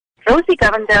Rosy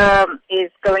Govender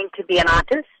is going to be an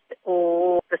artist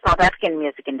who the South African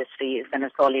music industry is going to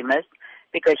sorely miss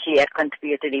because she had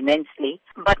contributed immensely.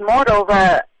 But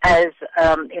moreover, as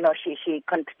she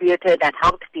contributed and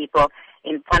helped people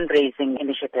in fundraising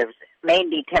initiatives,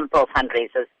 mainly temple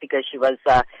fundraisers, because she was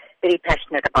very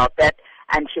passionate about that,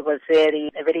 and she was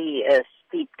a very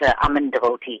steeped Aman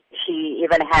devotee. She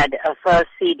even had a first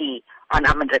CD on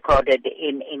Aman recorded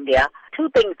in India. Two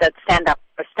things that stand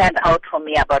out for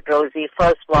me about Rosy.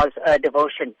 First was a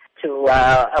devotion to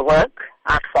a work,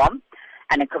 art form,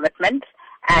 and a commitment,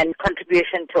 and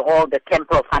contribution to all the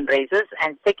temple fundraisers.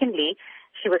 And secondly,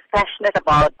 she was passionate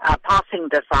about passing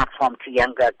this art form to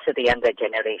the younger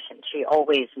generation. She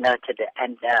always nurtured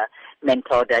and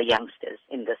mentored youngsters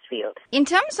in this field. In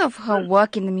terms of her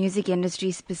work in the music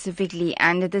industry specifically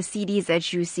and the CDs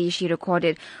that you say she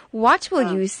recorded, what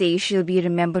will you say she'll be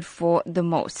remembered for the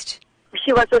most?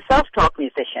 She was a self-taught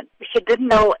musician. She didn't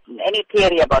know any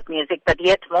theory about music, but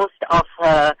yet most of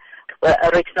her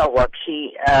original work,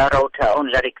 she wrote her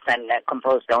own lyrics and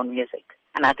composed her own music.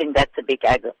 And I think that's a big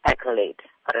accolade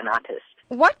for an artist.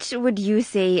 What would you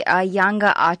say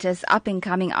younger artists,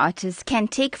 up-and-coming artists, can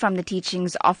take from the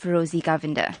teachings of Rosy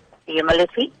Govender?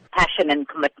 Humility, passion and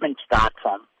commitment to the art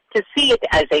form. To see it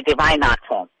as a divine art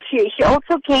form. She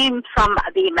also came from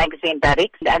the magazine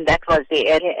Barracks, and that was the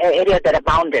area that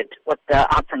abounded with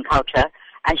the arts and culture,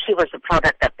 and she was a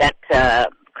product of that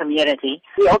community.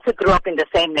 We also grew up in the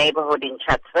same neighborhood in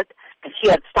Chatsworth. She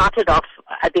had started off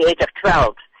at the age of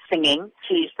 12 singing.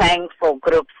 She sang for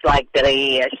groups like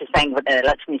she sang with the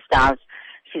Lakshmi Stars.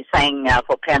 She sang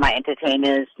for Prema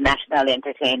Entertainers, National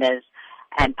Entertainers,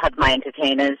 and Padma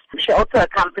Entertainers. She also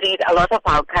accompanied a lot of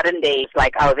our current days,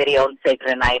 like our very own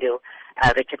Segra Naidu,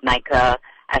 Richard Naika,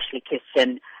 Ashley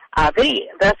Christian. Very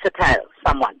versatile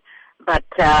someone. But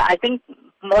I think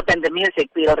more than the music,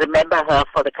 we'll remember her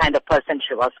for the kind of person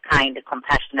she was, kind,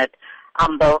 compassionate,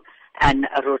 humble, and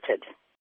rooted.